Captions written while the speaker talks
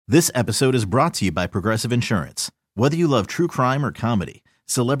This episode is brought to you by Progressive Insurance. Whether you love true crime or comedy,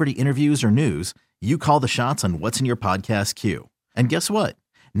 celebrity interviews or news, you call the shots on what's in your podcast queue. And guess what?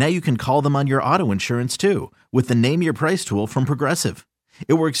 Now you can call them on your auto insurance too with the Name Your Price tool from Progressive.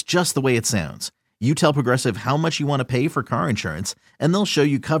 It works just the way it sounds. You tell Progressive how much you want to pay for car insurance, and they'll show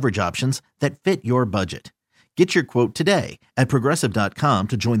you coverage options that fit your budget. Get your quote today at Progressive.com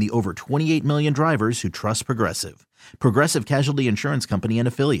to join the over 28 million drivers who trust Progressive. Progressive Casualty Insurance Company and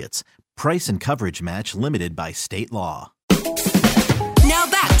Affiliates. Price and coverage match limited by state law. Now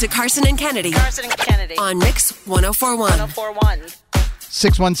back to Carson and Kennedy. On Mix 1041.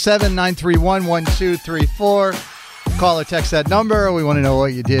 617-931-1234. Call or text that number. We want to know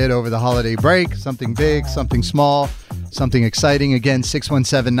what you did over the holiday break. Something big, something small, something exciting. Again,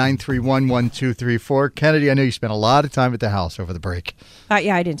 617-931-1234. Kennedy, I know you spent a lot of time at the house over the break.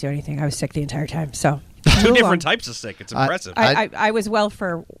 Yeah, I didn't do anything. I was sick the entire time. So Two different types of sick. It's impressive. I was well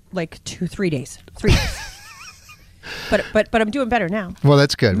for like 3 days. 3 days. But I'm doing better now. Well,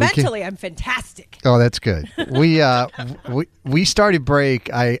 that's good. Mentally, I'm fantastic. Oh, that's good. We started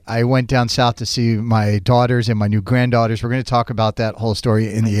break. I went down south to see my daughters and my new granddaughters. We're going to talk about that whole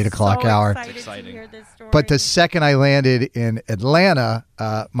story in the 8 o'clock hour. Exciting to hear this story. But the second I landed in Atlanta,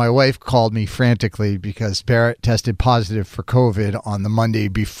 my wife called me frantically because Barrett tested positive for COVID on the Monday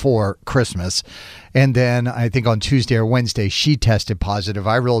before Christmas. And then I think on Tuesday or Wednesday, she tested positive.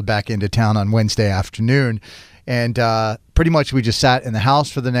 I rolled back into town on Wednesday afternoon. And pretty much we just sat in the house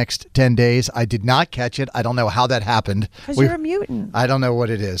for the next 10 days. I did not catch it. I don't know how that happened. Because you're a mutant. I don't know what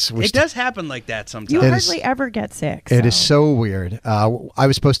it is. It does happen like that sometimes. You hardly ever get sick. It is so weird. I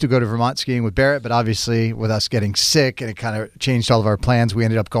was supposed to go to Vermont skiing with Barrett, but obviously with us getting sick, and it kind of changed all of our plans. We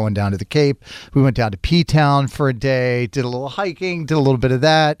ended up going down to the Cape. We went down to P-Town for a day, did a little hiking, did a little bit of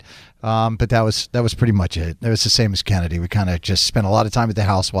that. But that was pretty much it. It was the same as Kennedy. We kind of just spent a lot of time at the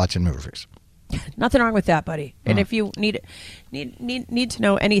house watching movies. Nothing wrong with that, buddy. And if you need to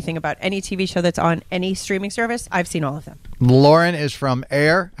know anything about any TV show that's on any streaming service, I've seen all of them. Lauren is from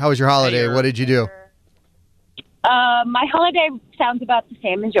Air. How was your holiday? Air. What did you do? My holiday sounds about the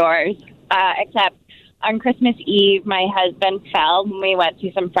same as yours, except on Christmas Eve, my husband fell when we went to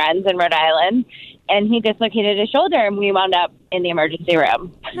some friends in Rhode Island, and he dislocated his shoulder, and we wound up in the emergency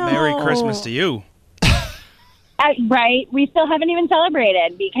room. No. Merry Christmas to you. Right. We still haven't even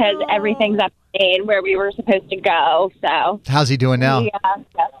celebrated because everything's up in where we were supposed to go. So How's he doing now?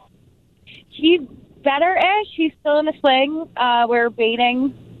 He's better-ish. He's still in a sling. We're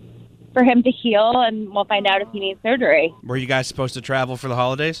waiting for him to heal, and we'll find out if he needs surgery. Were you guys supposed to travel for the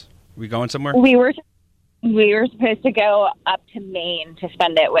holidays? We going somewhere? We were supposed to go up to Maine to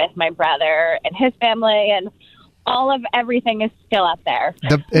spend it with my brother and his family, and all of everything is still up there.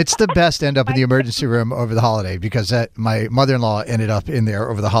 It's the best to end up in the emergency room over the holiday because my mother-in-law ended up in there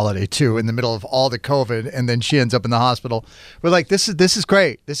over the holiday too, in the middle of all the COVID, and then she ends up in the hospital. We're like, this is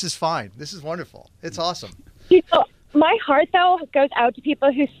great. This is fine. This is wonderful. It's awesome. You know, my heart, though, goes out to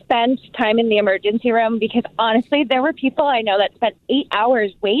people who spend time in the emergency room because, honestly, there were people I know that spent 8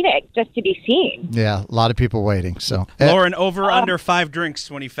 hours waiting just to be seen. Yeah, a lot of people waiting. So, Lauren, under 5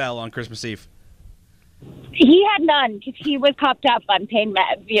 drinks when he fell on Christmas Eve. He had none because he was popped up on pain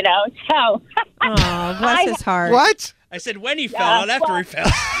meds, so. Oh, bless his heart. What? I said when he fell, not after he fell.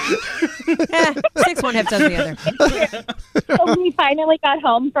 6 one half does the other. When we finally got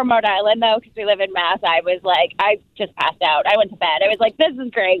home from Rhode Island, though, because we live in Mass, I was like, I just passed out. I went to bed. I was like, this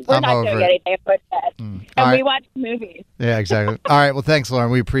is great. We're not doing anything but bed. And we watched movies. Yeah, exactly. All right. Well, thanks, Lauren.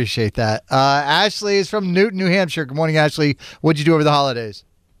 We appreciate that. Ashley is from Newton, New Hampshire. Good morning, Ashley. What'd you do over the holidays?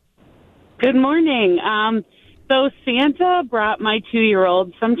 Good morning. So Santa brought my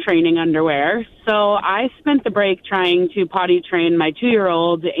 2-year-old some training underwear. So I spent the break trying to potty train my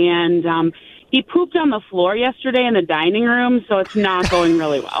 2-year-old, and he pooped on the floor yesterday in the dining room, so it's not going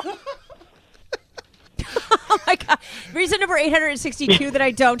really well. Oh, my God. Reason number 862 that I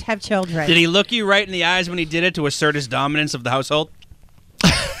don't have children. Did he look you right in the eyes when he did it to assert his dominance of the household?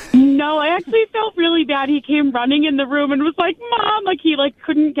 No, I actually felt really bad. He came running in the room and was like, Mom, he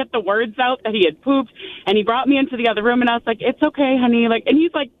couldn't get the words out that he had pooped. And he brought me into the other room and I was like, it's okay, honey. And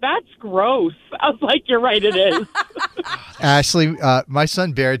he's like, that's gross. I was like, you're right, it is. Ashley, my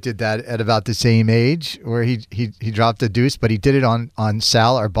son Barrett did that at about the same age where he dropped a deuce, but he did it on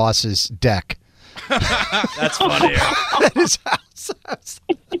Sal, our boss's deck. That's funny. At his house.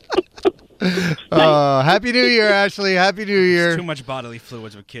 Happy New Year, Ashley. Happy New Year. Too much bodily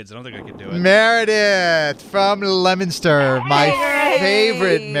fluids with kids. I don't think I can do it. Meredith from Leominster. My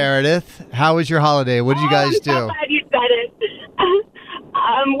favorite Meredith. How was your holiday? What did you guys do? I'm glad you said it.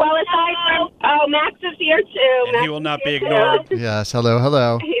 Well, aside from, Max is here too. And he will not be ignored. Yes,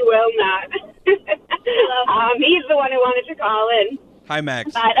 hello. He will not. He's the one who wanted to call in. Hi,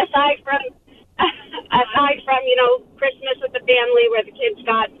 Max. But aside from Christmas with the family where the kids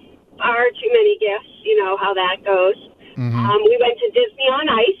got far too many gifts, you know how that goes. Mm-hmm. We went to Disney on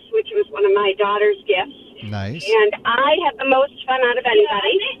Ice, which was one of my daughter's gifts. Nice. And I had the most fun out of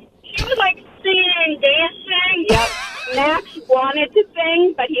anybody. She was like singing, dancing. Yep. Max wanted to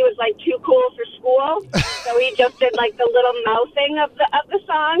sing, but he was like too cool for school, so he just did like the little mouthing of the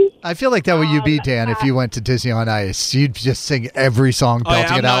song. I feel like that would you be, Dan, if you went to Disney on Ice. You'd just sing every song,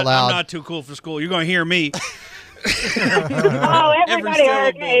 belting it out loud. I'm not too cool for school. You're going to hear me. Everybody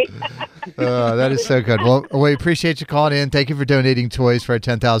heard me. That is so good. Well, we appreciate you calling in. Thank you for donating toys for our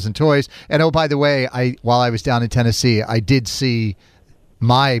 10,000 toys. And by the way, while I was down in Tennessee, I did see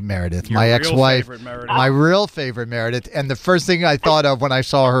my Meredith, my ex-wife, my real favorite Meredith. And the first thing I thought of when I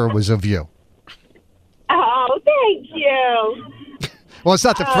saw her was of you. Oh, thank you. Well, it's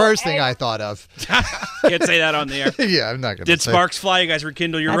not the first thing I thought of. Can't say that on the air. Yeah, I'm not going to. Did sparks fly? You guys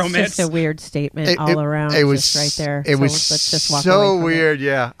rekindle your romance? That's just a weird statement all around. It was just right there. It was let's just walk so away from weird. it.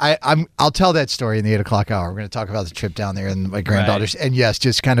 Yeah, I'll tell that story in the 8:00 hour. We're going to talk about the trip down there and my granddaughters. Right. And yes,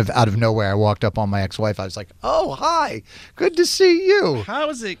 just kind of out of nowhere, I walked up on my ex-wife. I was like, "Oh, hi, good to see you.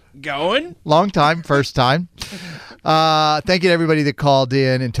 How's it going? Long time, first time." Thank you to everybody that called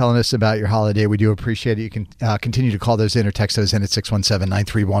in and telling us about your holiday. We do appreciate it. You can continue to call those in or text those in at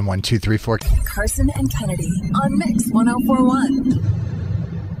 617-931-1234. Carson and Kennedy on Mix 104.1.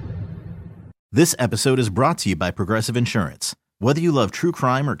 This episode is brought to you by Progressive Insurance. Whether you love true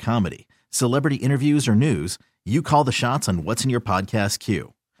crime or comedy, celebrity interviews or news, you call the shots on what's in your podcast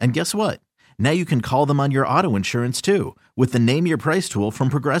queue. And guess what? Now you can call them on your auto insurance too with the Name Your Price tool from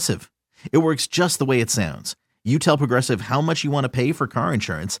Progressive. It works just the way it sounds. You tell Progressive how much you want to pay for car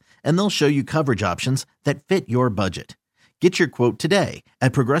insurance, and they'll show you coverage options that fit your budget. Get your quote today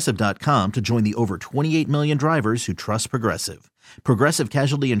at Progressive.com to join the over 28 million drivers who trust Progressive. Progressive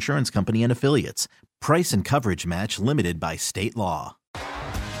Casualty Insurance Company and Affiliates. Price and coverage match limited by state law.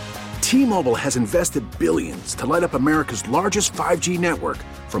 T-Mobile has invested billions to light up America's largest 5G network,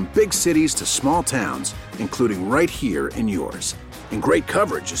 from big cities to small towns, including right here in yours. And great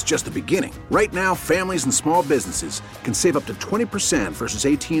coverage is just the beginning. Right now, families and small businesses can save up to 20% versus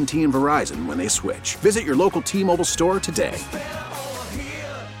AT&T and Verizon when they switch. Visit your local T-Mobile store today.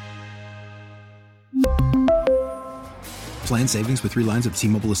 Plan savings with 3 lines of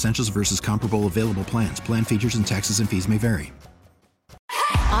T-Mobile Essentials versus comparable available plans. Plan features and taxes and fees may vary.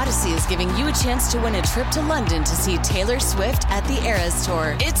 Odyssey is giving you a chance to win a trip to London to see Taylor Swift at the Eras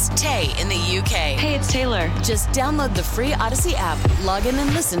Tour. It's Tay in the UK. Hey, it's Taylor. Just download the free Odyssey app, log in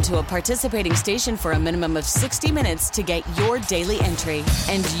and listen to a participating station for a minimum of 60 minutes to get your daily entry.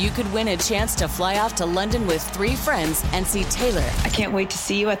 And you could win a chance to fly off to London with 3 friends and see Taylor. I can't wait to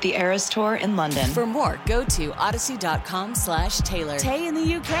see you at the Eras Tour in London. For more, go to odyssey.com/Taylor. Tay in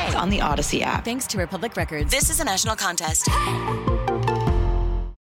the UK. It's on the Odyssey app. Thanks to Republic Records. This is a national contest.